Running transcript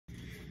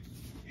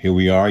Here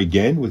we are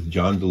again with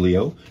John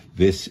DiLeo.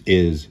 This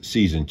is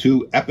Season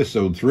 2,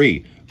 Episode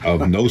 3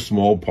 of No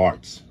Small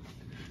Parts.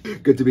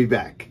 Good to be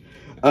back.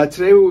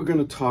 Today we're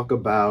going to talk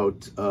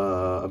about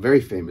a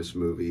very famous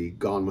movie,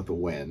 Gone with the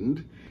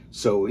Wind.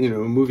 So, a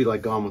movie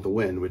like Gone with the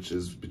Wind, which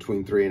is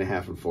between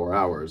 3.5 and 4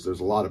 hours, there's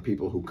a lot of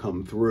people who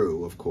come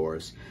through, of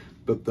course.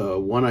 But the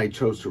one I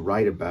chose to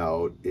write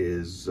about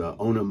is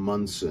Ona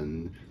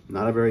Munson.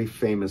 Not a very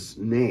famous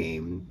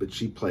name, but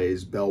she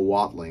plays Belle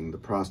Watling, the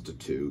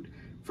prostitute,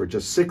 for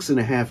just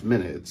 6.5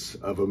 minutes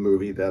of a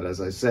movie that,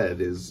 as I said,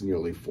 is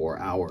nearly 4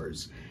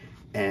 hours.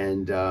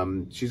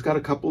 And she's got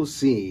a couple of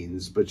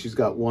scenes, but she's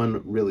got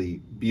one really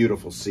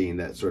beautiful scene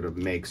that sort of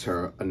makes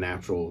her a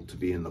natural to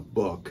be in the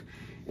book.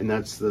 And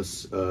that's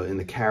this, in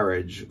the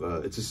carriage,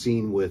 it's a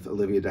scene with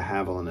Olivia de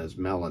Havilland as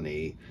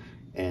Melanie.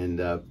 And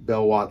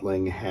Belle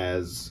Watling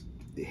has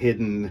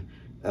hidden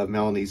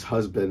Melanie's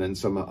husband and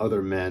some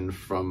other men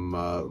from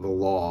the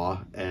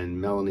law,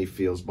 and Melanie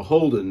feels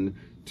beholden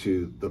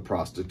to the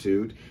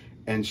prostitute.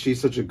 And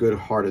she's such a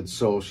good-hearted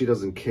soul. She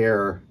doesn't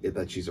care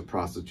that she's a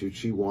prostitute.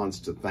 She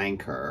wants to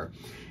thank her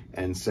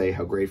and say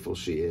how grateful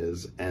she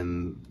is.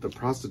 And the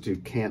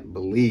prostitute can't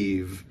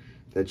believe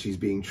that she's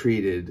being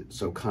treated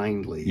so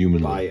kindly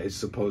by a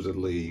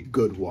supposedly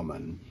good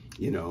woman,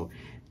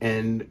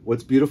 And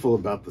what's beautiful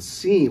about the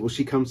scene, well,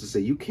 she comes to say,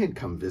 "You can't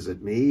come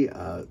visit me.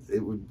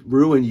 It would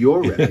ruin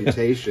your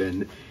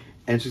reputation."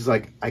 And she's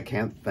like, "I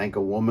can't thank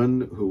a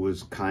woman who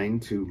was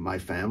kind to my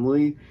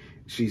family.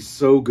 She's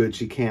so good,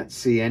 she can't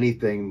see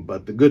anything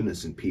but the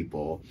goodness in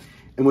people."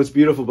 And what's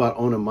beautiful about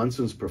Ona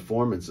Munson's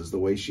performance is the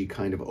way she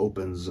kind of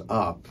opens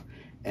up,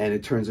 and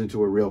it turns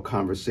into a real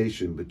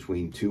conversation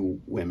between two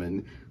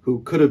women who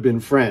could have been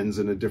friends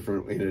in a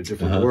different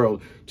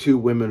world. Two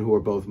women who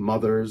are both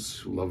mothers,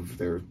 who love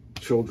their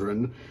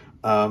children.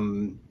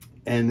 And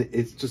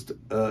it's just,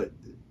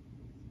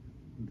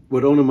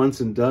 what Ona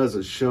Munson does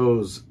is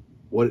shows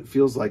what it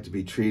feels like to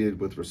be treated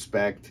with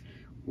respect,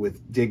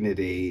 with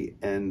dignity.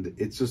 And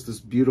it's just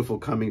this beautiful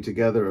coming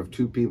together of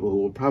two people who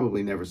will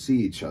probably never see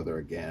each other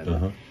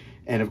again.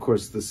 And of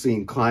course, the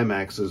scene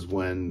climaxes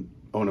when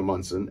Ona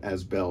Munson,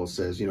 as Belle,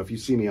 says, "If you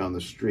see me on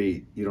the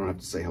street, you don't have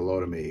to say hello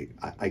to me.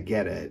 I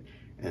get it."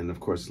 And of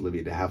course,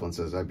 Olivia de Havilland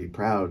says, "I'd be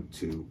proud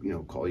to,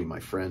 call you my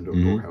friend," or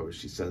however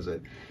she says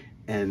it.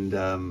 And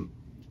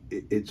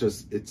it's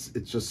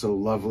just so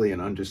lovely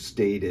and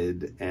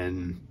understated.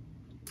 And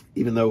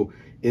even though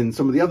in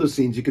some of the other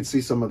scenes you could see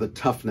some of the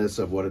toughness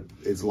of what it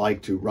is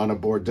like to run a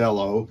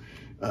bordello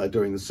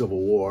during the Civil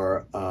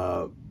War,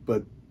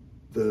 but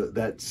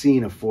that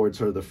scene affords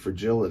her the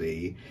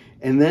fragility.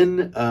 And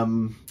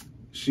then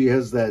she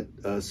has that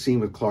scene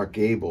with Clark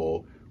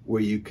Gable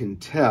where you can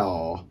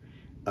tell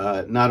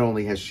not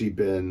only has she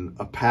been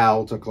a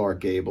pal to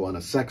Clark Gable and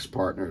a sex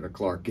partner to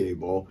Clark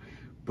Gable,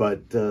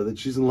 but that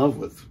she's in love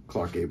with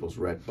Clark Gable's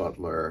Rhett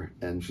Butler,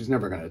 and she's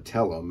never going to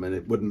tell him, and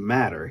it wouldn't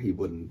matter. He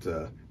wouldn't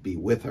be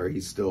with her.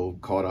 He's still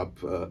caught up,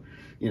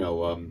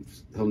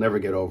 he'll never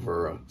get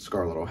over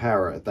Scarlett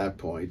O'Hara at that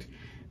point.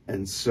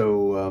 And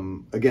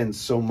so, again,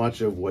 so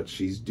much of what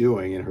she's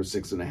doing in her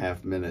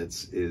 6.5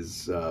 minutes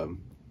is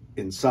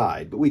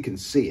inside, but we can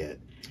see it.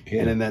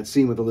 And in that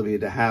scene with Olivia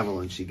de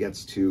Havilland, she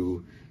gets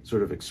to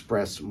sort of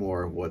express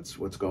more of what's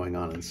going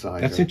on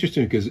inside. That's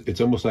interesting, because it's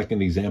almost like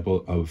an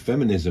example of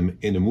feminism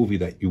in a movie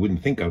that you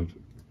wouldn't think of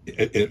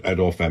at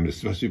all feminist,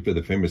 especially for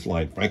the famous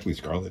line, "Frankly,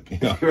 Scarlett."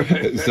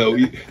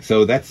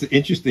 So that's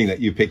interesting that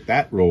you picked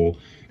that role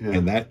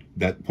and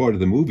that part of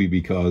the movie,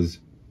 because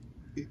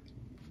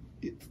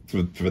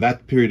for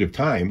that period of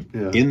time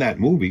in that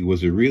movie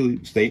was a real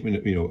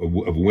statement,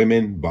 of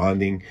women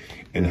bonding,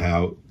 and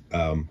how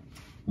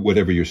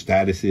whatever your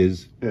status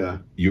is,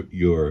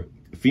 your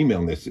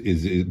femaleness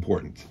is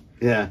important.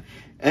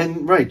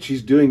 And right,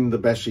 she's doing the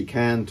best she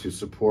can to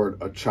support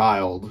a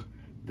child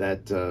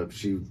that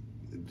she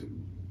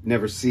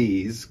never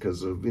sees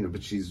because of,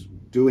 but she's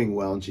doing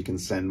well, and she can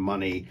send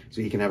money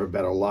so he can have a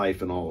better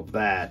life and all of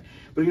that.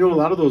 But a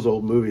lot of those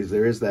old movies,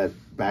 there is that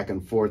back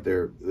and forth.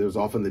 There's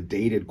often the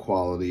dated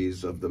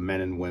qualities of the men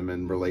and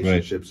women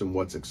relationships and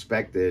what's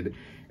expected.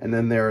 And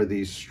then there are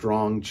these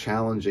strong,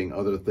 challenging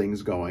other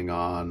things going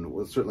on.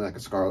 Well, certainly like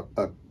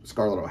a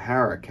Scarlett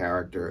O'Hara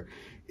character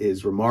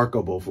is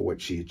remarkable for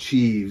what she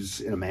achieves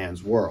in a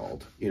man's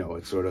world.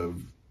 It's sort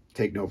of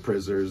take no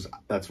prisoners.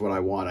 That's what I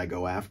want. I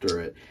go after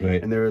it.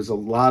 And there is a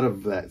lot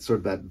of that sort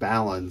of that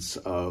balance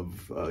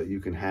of you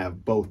can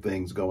have both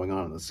things going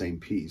on in the same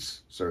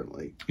piece,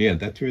 certainly. Yeah,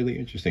 that's really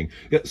interesting.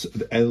 Yes,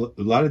 and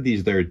a lot of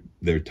these,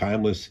 they're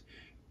timeless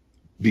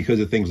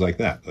because of things like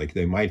that. Like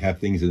they might have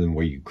things in them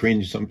where you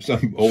cringe, some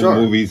old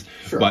movies,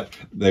 but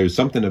there's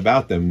something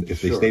about them,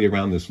 if they stayed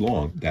around this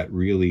long, that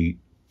really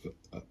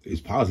is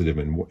positive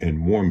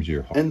and warms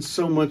your heart. And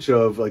so much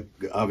of, like,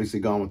 obviously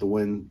Gone with the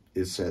Wind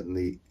is set in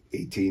the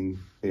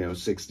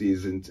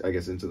 60s and I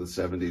guess into the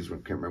 70s. I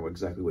can't remember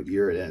exactly what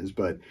year it ends,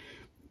 but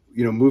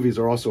movies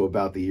are also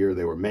about the year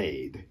they were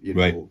made.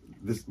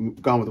 This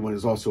Gone with the Wind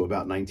is also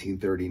about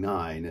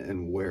 1939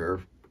 and where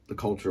the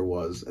culture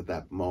was at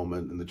that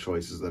moment and the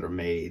choices that are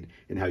made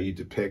and how you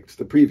depict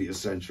the previous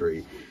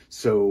century.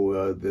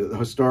 So the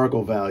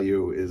historical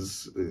value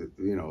is,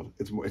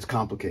 it's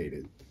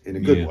complicated in a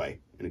good way.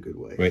 In a good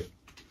way. Right.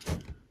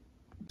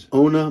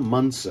 Ona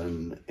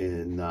Munson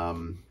in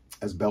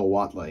as Belle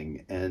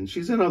Watling, and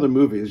she's in other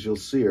movies. You'll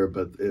see her,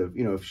 but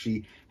if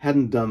she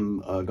hadn't done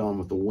Gone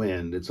with the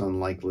Wind, it's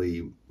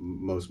unlikely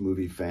most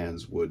movie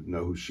fans would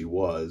know who she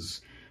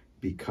was,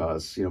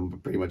 because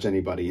pretty much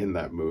anybody in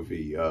that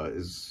movie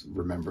is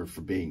remembered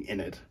for being in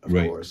it, of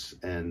course.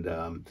 And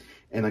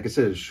like I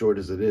said, as short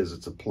as it is,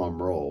 it's a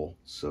plum role.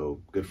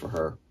 So good for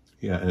her.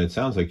 Yeah, and it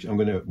sounds like I'm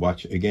going to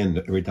watch,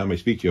 again, every time I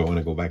speak to you, I want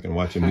to go back and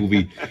watch a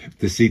movie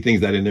to see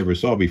things that I never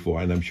saw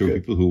before. And I'm sure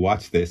people who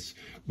watch this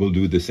will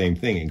do the same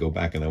thing and go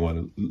back, and I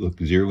want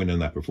to zero in on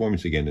that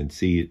performance again and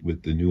see it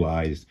with the new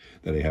eyes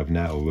that I have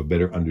now, of a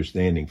better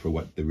understanding for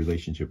what the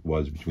relationship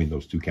was between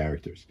those two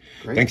characters.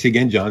 Great. Thanks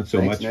again, John,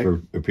 so much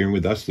for appearing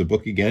with us. The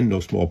book, again, No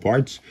Small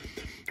Parts,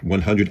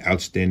 100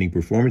 Outstanding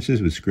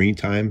Performances with Screen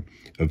Time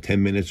of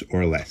 10 minutes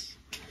or less.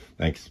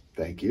 Thanks.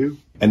 Thank you.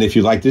 And if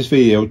you like this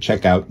video,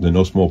 check out the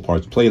No Small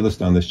Parts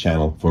playlist on this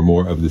channel for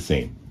more of the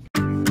same.